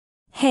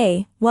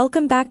Hey,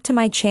 welcome back to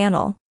my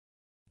channel.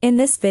 In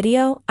this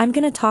video, I'm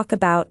gonna talk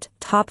about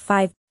top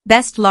 5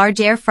 best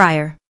large air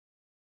fryer.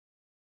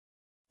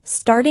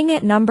 Starting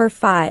at number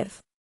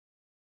 5.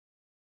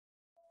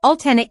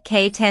 Ultenic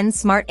K10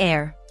 Smart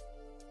Air.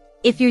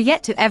 If you're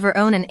yet to ever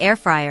own an air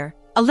fryer,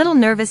 a little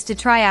nervous to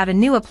try out a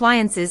new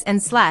appliances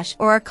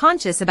or are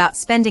conscious about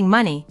spending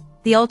money,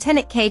 the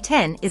Ultenic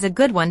K10 is a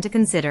good one to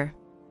consider.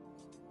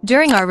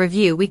 During our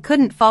review, we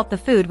couldn't fault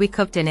the food we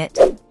cooked in it.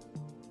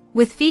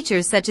 With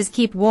features such as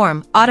keep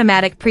warm,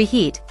 automatic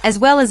preheat, as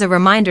well as a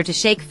reminder to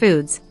shake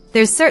foods,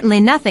 there's certainly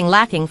nothing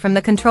lacking from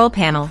the control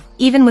panel,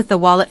 even with the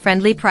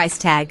wallet-friendly price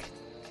tag.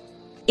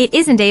 It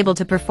isn't able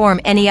to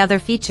perform any other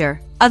feature,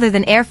 other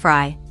than air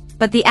fry,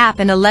 but the app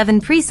and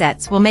 11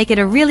 presets will make it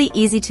a really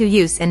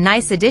easy-to-use and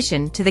nice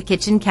addition to the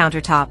kitchen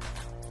countertop.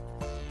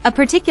 A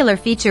particular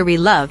feature we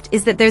loved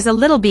is that there's a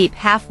little beep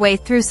halfway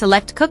through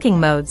select cooking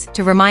modes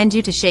to remind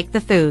you to shake the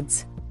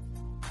foods.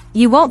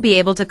 You won't be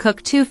able to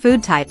cook two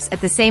food types at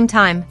the same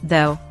time,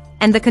 though,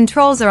 and the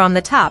controls are on the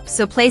top,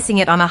 so placing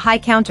it on a high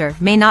counter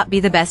may not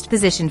be the best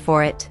position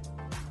for it.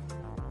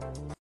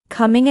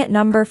 Coming at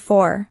number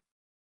 4.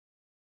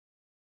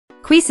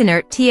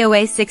 Cuisinart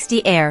TOA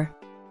 60 Air.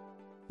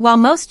 While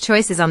most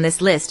choices on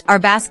this list are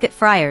basket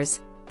fryers,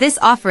 this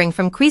offering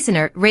from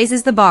Cuisinart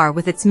raises the bar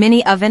with its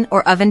mini oven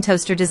or oven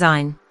toaster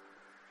design.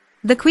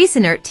 The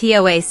Cuisinart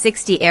TOA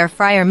 60 Air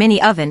Fryer Mini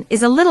Oven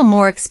is a little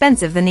more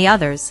expensive than the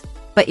others,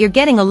 but you're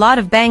getting a lot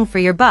of bang for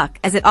your buck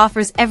as it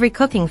offers every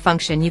cooking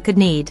function you could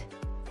need.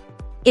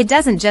 It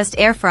doesn't just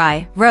air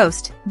fry,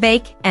 roast,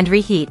 bake, and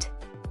reheat.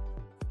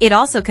 It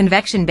also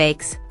convection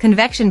bakes,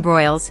 convection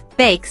broils,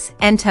 bakes,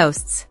 and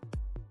toasts.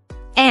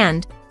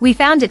 And we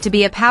found it to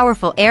be a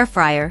powerful air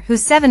fryer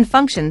whose 7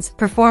 functions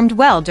performed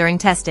well during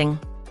testing.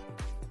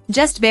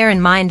 Just bear in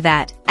mind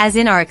that, as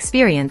in our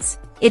experience,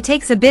 it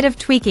takes a bit of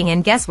tweaking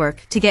and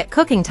guesswork to get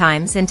cooking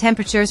times and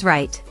temperatures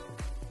right.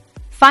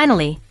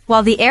 Finally,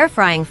 while the air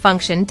frying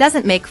function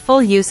doesn't make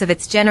full use of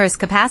its generous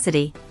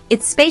capacity,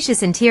 its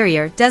spacious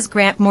interior does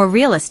grant more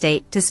real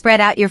estate to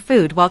spread out your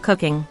food while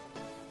cooking.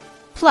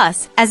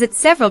 Plus, as it's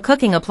several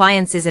cooking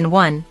appliances in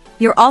one,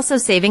 you're also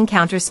saving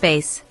counter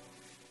space.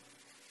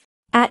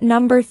 At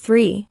number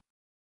 3.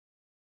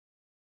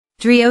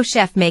 Dreo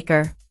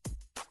Chefmaker.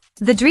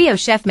 The Dreo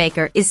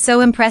Chefmaker is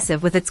so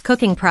impressive with its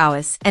cooking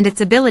prowess and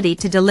its ability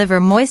to deliver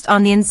moist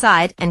on the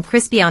inside and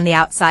crispy on the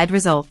outside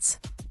results.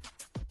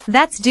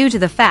 That's due to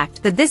the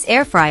fact that this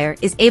air fryer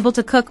is able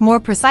to cook more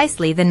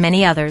precisely than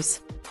many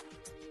others.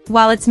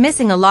 While it's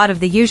missing a lot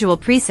of the usual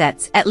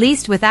presets, at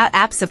least without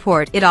app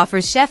support, it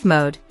offers Chef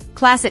Mode,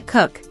 Classic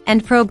Cook,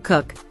 and Probe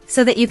Cook,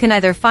 so that you can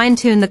either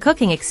fine-tune the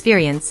cooking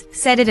experience,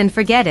 set it and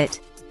forget it,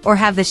 or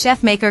have the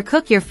Chefmaker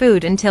cook your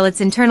food until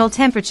its internal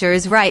temperature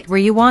is right where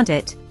you want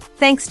it,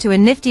 thanks to a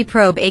nifty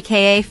probe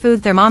aka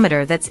food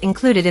thermometer that's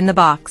included in the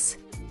box.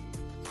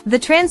 The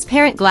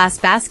transparent glass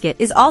basket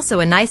is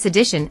also a nice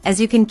addition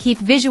as you can keep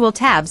visual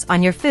tabs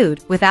on your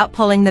food without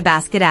pulling the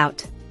basket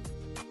out.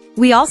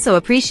 We also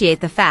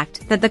appreciate the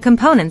fact that the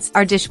components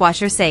are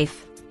dishwasher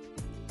safe.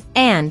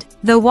 And,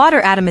 though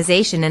water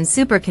atomization and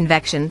super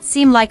convection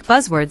seem like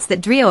buzzwords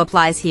that Dreo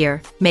applies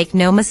here, make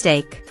no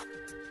mistake.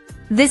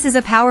 This is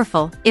a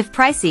powerful, if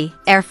pricey,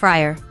 air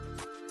fryer.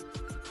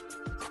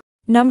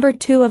 Number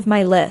 2 of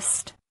my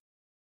list.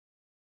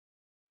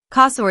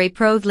 Cosori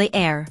Pro LE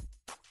Air.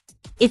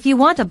 If you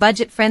want a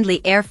budget-friendly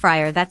air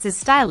fryer that's as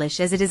stylish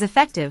as it is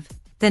effective,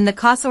 then the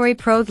Cosori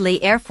Pro LE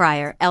Air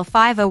Fryer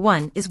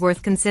L501 is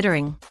worth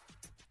considering.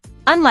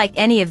 Unlike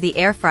any of the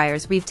air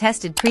fryers we've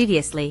tested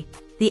previously,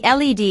 the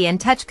LED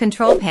and touch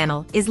control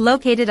panel is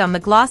located on the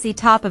glossy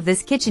top of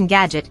this kitchen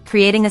gadget,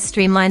 creating a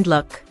streamlined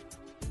look.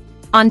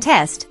 On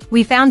test,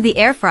 we found the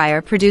air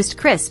fryer produced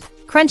crisp,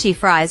 crunchy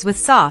fries with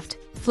soft,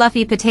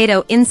 fluffy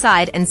potato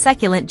inside and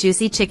succulent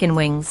juicy chicken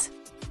wings.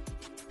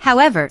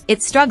 However,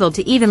 it struggled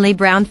to evenly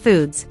brown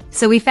foods,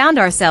 so we found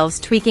ourselves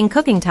tweaking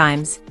cooking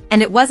times,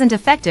 and it wasn't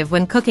effective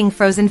when cooking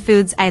frozen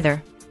foods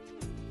either.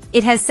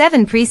 It has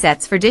 7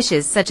 presets for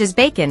dishes such as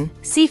bacon,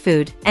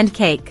 seafood, and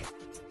cake.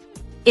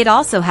 It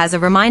also has a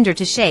reminder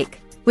to shake,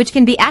 which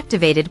can be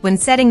activated when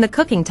setting the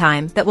cooking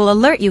time that will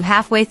alert you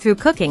halfway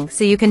through cooking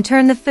so you can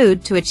turn the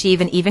food to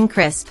achieve an even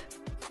crisp.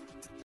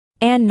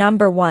 And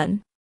number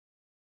 1.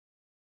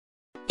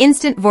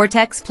 Instant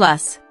Vortex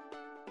Plus.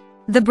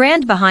 The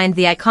brand behind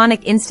the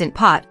iconic Instant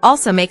Pot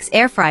also makes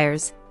air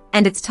fryers,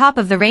 and its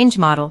top-of-the-range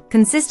model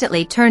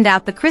consistently turned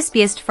out the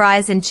crispiest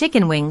fries and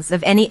chicken wings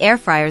of any air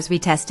fryers we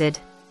tested.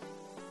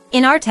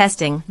 In our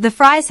testing, the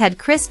fries had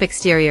crisp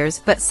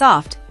exteriors but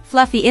soft,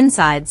 fluffy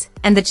insides,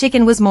 and the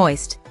chicken was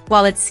moist,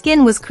 while its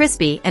skin was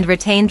crispy and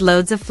retained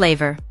loads of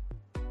flavor.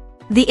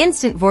 The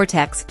Instant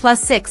Vortex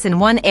Plus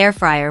 6-in-1 air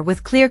fryer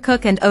with clear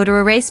cook and odor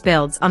erase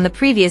builds on the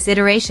previous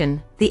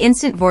iteration, the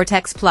Instant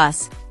Vortex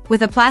Plus,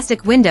 with a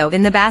plastic window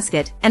in the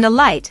basket and a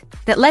light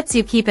that lets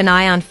you keep an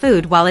eye on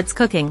food while it's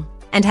cooking,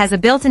 and has a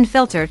built-in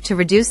filter to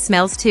reduce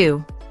smells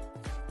too.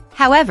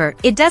 However,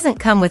 it doesn't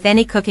come with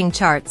any cooking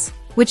charts,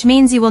 which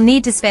means you will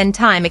need to spend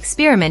time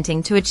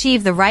experimenting to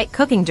achieve the right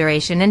cooking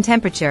duration and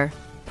temperature,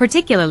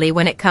 particularly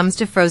when it comes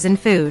to frozen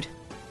food.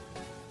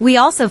 We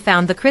also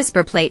found the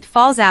crisper plate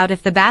falls out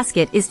if the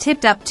basket is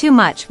tipped up too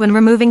much when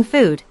removing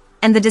food,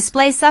 and the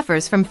display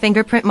suffers from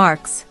fingerprint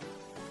marks.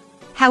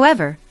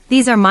 However,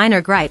 these are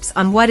minor gripes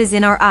on what is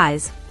in our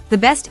eyes, the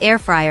best air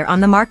fryer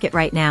on the market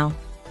right now.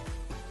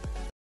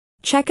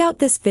 Check out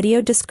this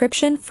video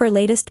description for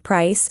latest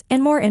price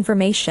and more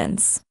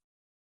informations.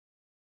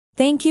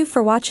 Thank you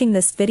for watching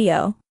this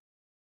video.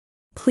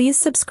 Please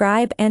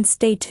subscribe and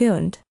stay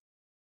tuned.